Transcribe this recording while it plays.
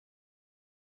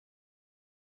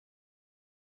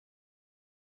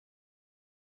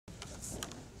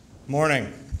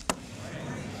Morning.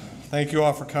 Thank you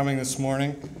all for coming this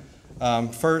morning.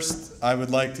 First, I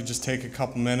would like to just take a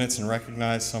couple minutes and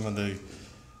recognize some of the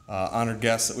honored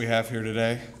guests that we have here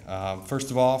today.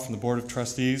 First of all, from the Board of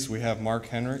Trustees, we have Mark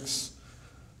Hendricks.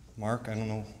 Mark, I don't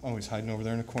know, oh, he's hiding over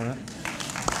there in the corner.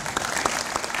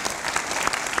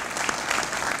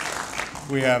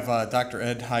 We have Dr.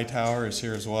 Ed Hightower is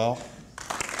here as well.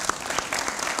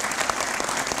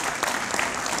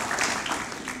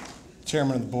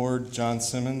 Chairman of the Board, John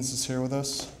Simmons, is here with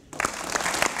us.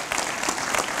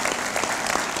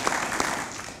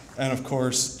 And of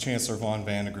course, Chancellor Vaughn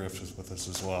Vandegrift is with us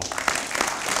as well.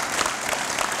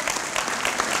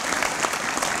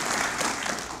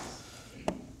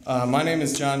 My name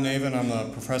is John Navin. I'm the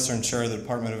professor and chair of the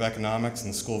Department of Economics in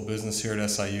the School of Business here at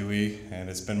SIUE, and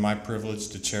it's been my privilege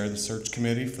to chair the search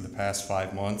committee for the past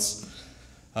 5 months.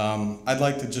 I'd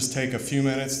like to just take a few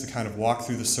minutes to kind of walk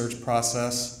through the search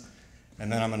process,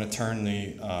 and then I'm going to turn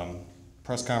the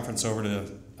press conference over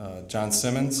to John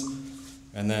Simmons,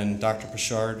 and then Dr.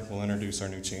 Poshard will introduce our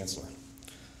new chancellor.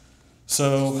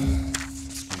 So,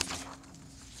 excuse me,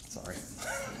 sorry.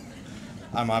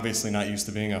 I'm obviously not used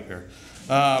to being up here.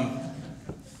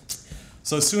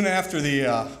 So soon after the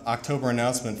October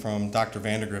announcement from Dr.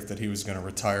 Vandegrift that he was going to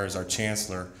retire as our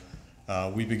chancellor,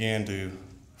 we began to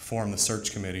form the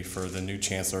search committee for the new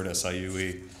chancellor at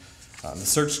SIUE. The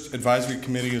search advisory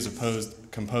committee is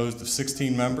composed of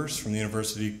 16 members from the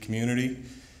university community,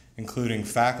 including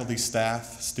faculty,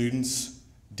 staff, students,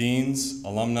 deans,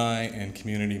 alumni, and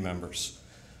community members.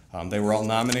 They were all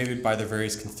nominated by their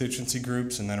various constituency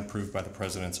groups and then approved by the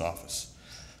president's office.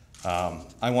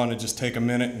 I want to just take a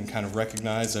minute and kind of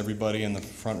recognize everybody in the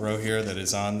front row here that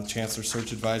is on the Chancellor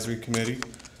Search Advisory Committee.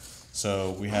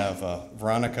 So we have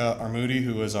Veronica Armudi,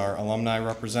 who is our alumni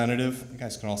representative. You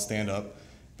guys can all stand up.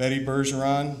 Betty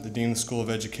Bergeron, the Dean of the School of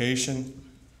Education.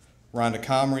 Rhonda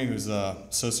Comrie, who's the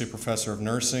Associate Professor of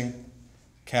Nursing.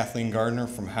 Kathleen Gardner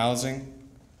from Housing.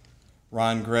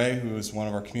 Ron Gray, who is one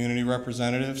of our community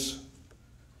representatives.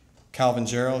 Calvin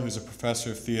Gerald, who's a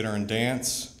Professor of Theater and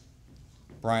Dance.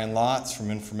 Brian Lotz from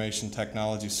Information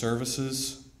Technology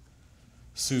Services.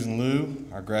 Susan Liu,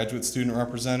 our graduate student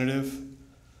representative.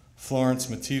 Florence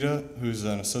Matita, who's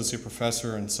an Associate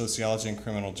Professor in Sociology and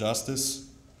Criminal Justice.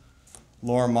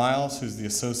 Laura Miles, who's the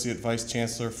Associate Vice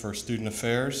Chancellor for Student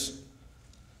Affairs.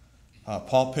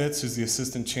 Paul Pitts, who's the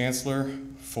Assistant Chancellor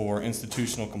for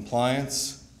Institutional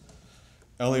Compliance.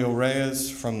 Elio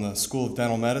Reyes from the School of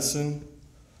Dental Medicine.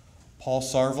 Paul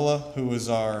Sarvela, who is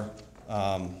our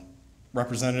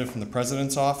representative from the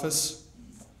President's Office.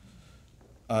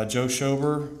 Joe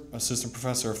Schober, Assistant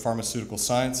Professor of Pharmaceutical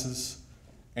Sciences.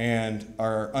 And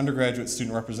our undergraduate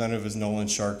student representative is Nolan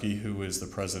Sharkey, who is the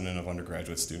president of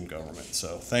undergraduate student government.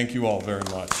 So thank you all very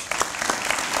much.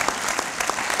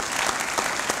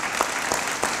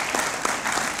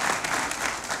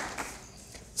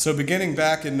 So beginning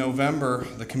back in November,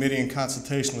 the committee, in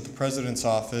consultation with the president's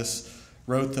office,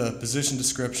 wrote the position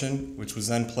description, which was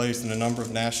then placed in a number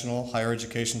of national higher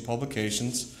education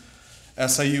publications.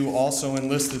 SIU also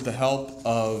enlisted the help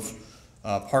of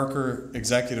Parker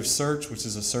Executive Search, which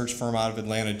is a search firm out of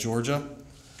Atlanta, Georgia.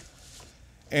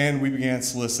 And we began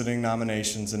soliciting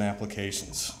nominations and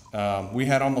applications. We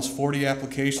had almost 40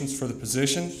 applications for the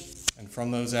position, and from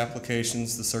those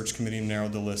applications, the search committee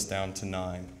narrowed the list down to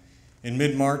 9. In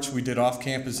mid-March, we did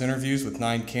off-campus interviews with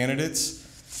 9 candidates,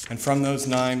 and from those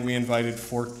 9, we invited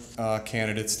 4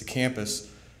 candidates to campus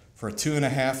for a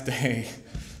 2.5-day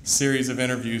series of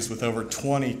interviews with over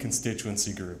 20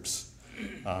 constituency groups.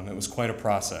 It was quite a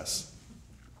process.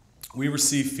 We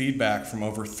received feedback from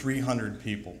over 300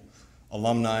 people,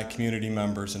 alumni, community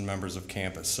members, and members of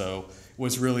campus, so it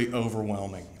was really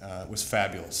overwhelming. It was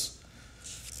fabulous.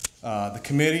 The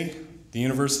committee, the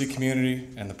university community,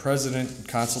 and the president, in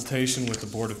consultation with the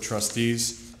Board of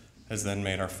Trustees, has then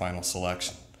made our final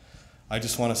selection. I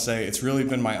just want to say it's really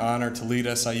been my honor to lead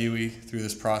SIUE through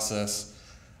this process,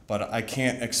 but I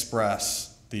can't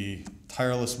express the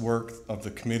tireless work of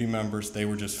the committee members. They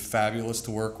were just fabulous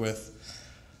to work with.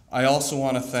 I also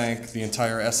want to thank the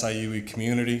entire SIUE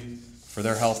community for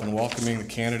their help in welcoming the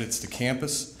candidates to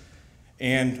campus,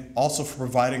 and also for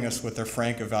providing us with their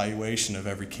frank evaluation of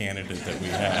every candidate that we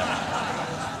had.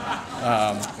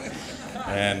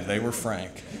 And they were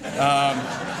frank.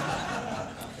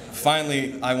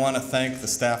 Finally, I want to thank the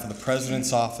staff of the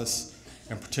President's Office,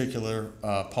 in particular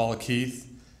Paula Keith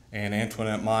and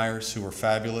Antoinette Myers, who were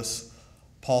fabulous.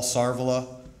 Paul Sarvela,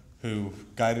 who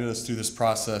guided us through this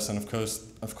process, and of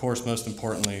course, most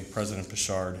importantly, President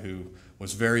Poshard, who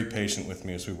was very patient with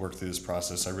me as we worked through this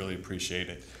process. I really appreciate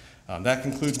it. That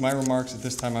concludes my remarks. At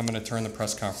this time, I'm going to turn the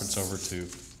press conference over to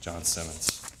John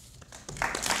Simmons.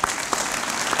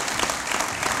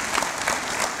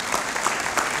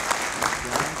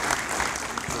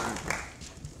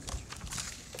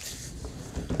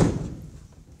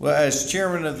 Well, as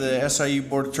chairman of the SIU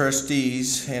Board of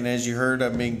Trustees, and as you heard,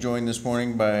 I'm being joined this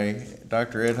morning by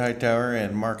Dr. Ed Hightower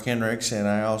and Mark Hendricks, and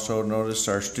I also noticed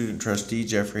our student trustee,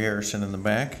 Jeffrey Harrison, in the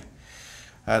back.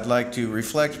 I'd like to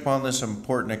reflect upon this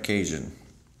important occasion.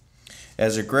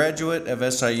 As a graduate of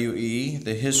SIUE,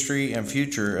 the history and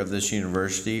future of this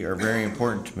university are very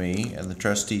important to me and the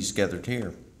trustees gathered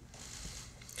here.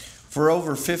 For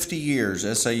over 50 years,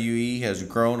 SIUE has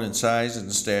grown in size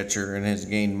and stature and has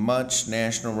gained much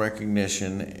national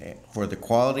recognition for the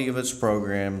quality of its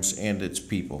programs and its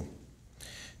people.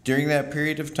 During that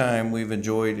period of time, we've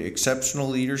enjoyed exceptional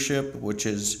leadership, which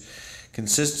has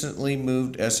consistently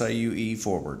moved SIUE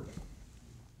forward.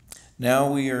 Now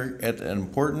we are at an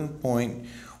important point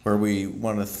where we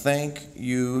want to thank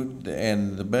you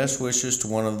and the best wishes to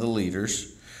one of the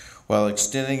leaders while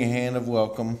extending a hand of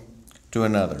welcome to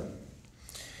another.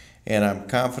 And I'm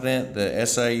confident that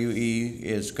SIUE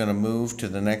is going to move to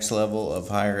the next level of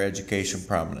higher education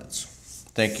prominence.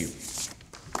 Thank you.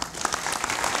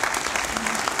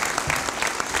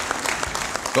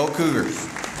 Go Cougars.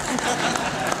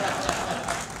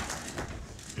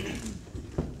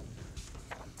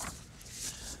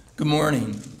 Good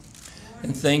morning,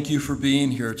 and thank you for being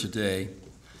here today.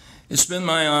 It's been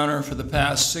my honor for the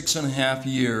past 6.5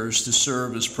 years to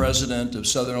serve as president of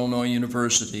Southern Illinois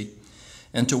University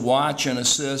and to watch and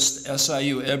assist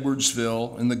SIU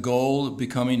Edwardsville in the goal of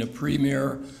becoming a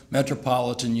premier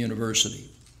metropolitan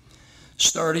university.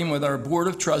 Starting with our Board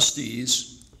of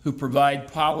Trustees, who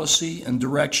provide policy and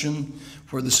direction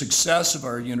for the success of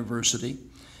our university,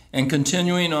 and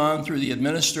continuing on through the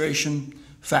administration,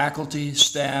 faculty,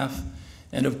 staff,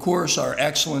 and of course our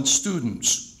excellent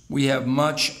students, we have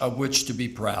much of which to be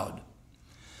proud.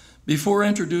 Before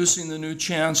introducing the new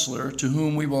chancellor, to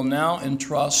whom we will now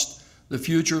entrust the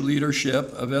future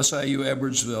leadership of SIU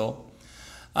Edwardsville,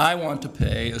 I want to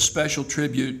pay a special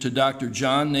tribute to Dr.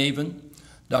 John Navin,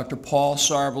 Dr. Paul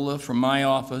Sarvela from my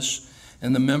office,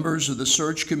 and the members of the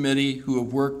search committee who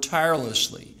have worked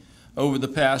tirelessly over the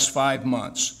past 5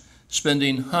 months,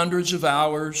 spending hundreds of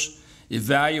hours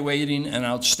evaluating an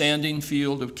outstanding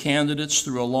field of candidates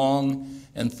through a long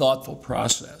and thoughtful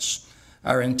process.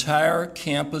 Our entire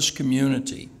campus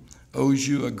community owes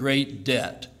you a great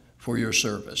debt for your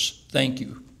service. Thank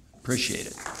you. Appreciate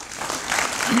it.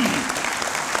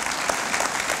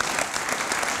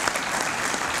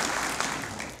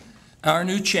 Our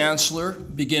new chancellor,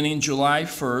 beginning July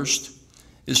 1st,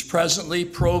 is presently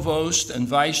provost and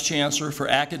vice chancellor for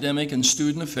academic and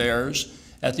student affairs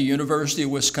at the University of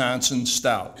Wisconsin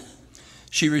Stout.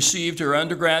 She received her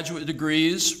undergraduate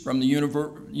degrees from the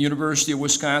University of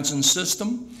Wisconsin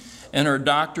System and her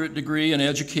doctorate degree in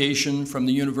education from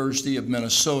the University of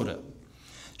Minnesota.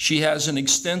 She has an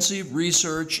extensive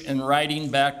research and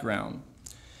writing background.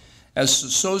 As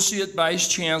Associate Vice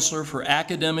Chancellor for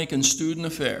Academic and Student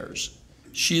Affairs,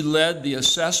 she led the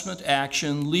assessment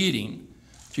action leading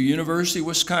to University of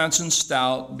Wisconsin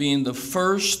Stout being the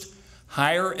first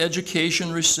higher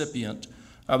education recipient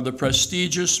of the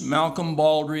prestigious Malcolm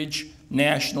Baldrige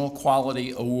National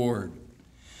Quality Award.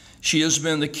 She has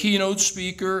been the keynote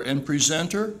speaker and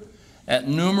presenter at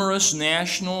numerous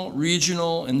national,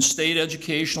 regional, and state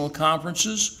educational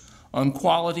conferences on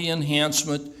quality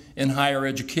enhancement in higher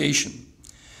education.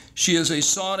 She is a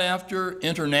sought-after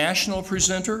international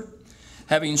presenter,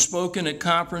 having spoken at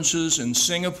conferences in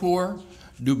Singapore,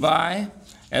 Dubai,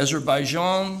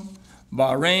 Azerbaijan,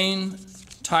 Bahrain,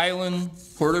 Thailand,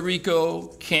 Puerto Rico,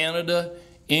 Canada,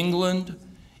 England,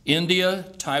 India,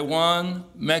 Taiwan,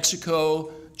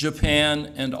 Mexico,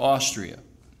 Japan, and Austria.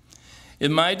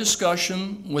 In my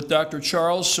discussion with Dr.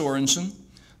 Charles Sorensen,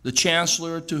 the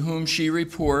chancellor to whom she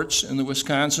reports in the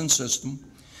Wisconsin system,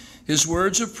 his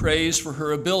words of praise for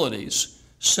her abilities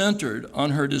centered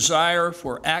on her desire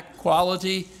for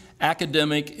quality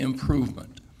academic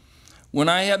improvement. When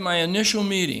I had my initial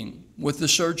meeting with the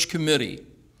search committee,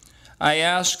 I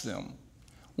asked them,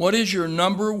 what is your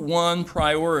 #1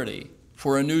 priority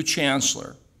for a new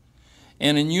chancellor?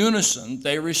 And in unison,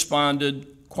 they responded,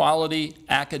 quality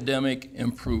academic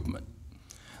improvement.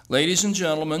 Ladies and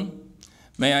gentlemen,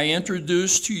 may I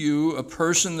introduce to you a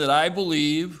person that I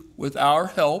believe, with our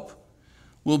help,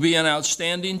 will be an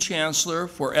outstanding chancellor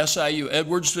for SIU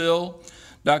Edwardsville,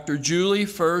 Dr. Julie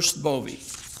Furst-Bowe.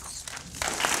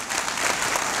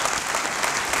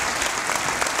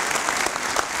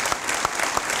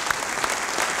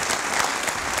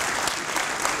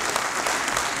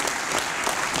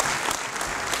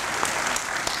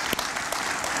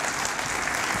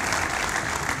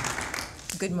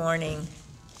 Good morning.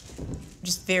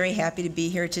 Just very happy to be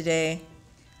here today.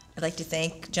 I'd like to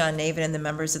thank John Navin and the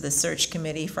members of the search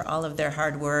committee for all of their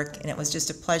hard work, and it was just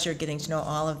a pleasure getting to know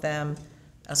all of them.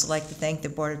 I also like to thank the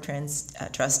Board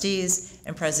of Trustees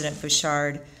and President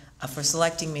Poshard for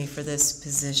selecting me for this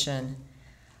position.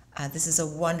 This is a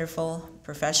wonderful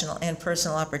professional and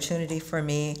personal opportunity for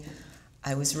me.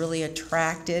 I was really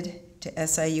attracted to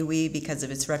SIUE because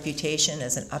of its reputation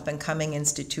as an up-and-coming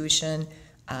institution,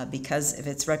 because of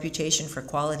its reputation for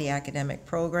quality academic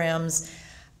programs,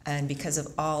 and because of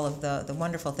all of the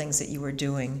wonderful things that you were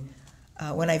doing.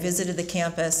 When I visited the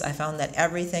campus, I found that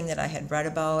everything that I had read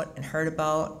about and heard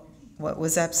about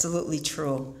was absolutely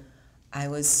true. I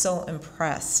was so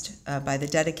impressed by the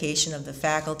dedication of the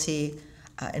faculty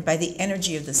and by the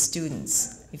energy of the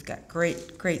students. You've got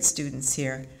great students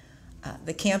here.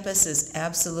 The campus is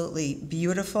absolutely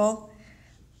beautiful,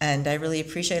 and I really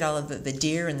appreciate all of the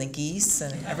deer and the geese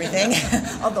and everything,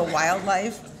 all the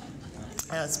wildlife.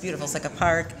 It's beautiful, it's like a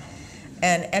park.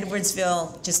 And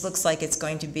Edwardsville just looks like it's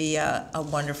going to be a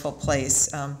wonderful place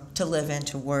to live and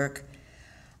to work.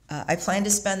 I plan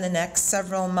to spend the next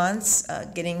several months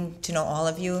getting to know all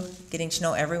of you, getting to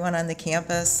know everyone on the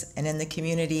campus and in the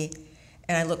community,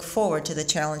 and I look forward to the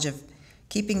challenge of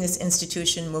keeping this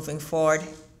institution moving forward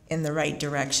in the right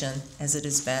direction as it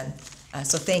has been.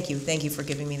 So thank you for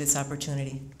giving me this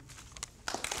opportunity.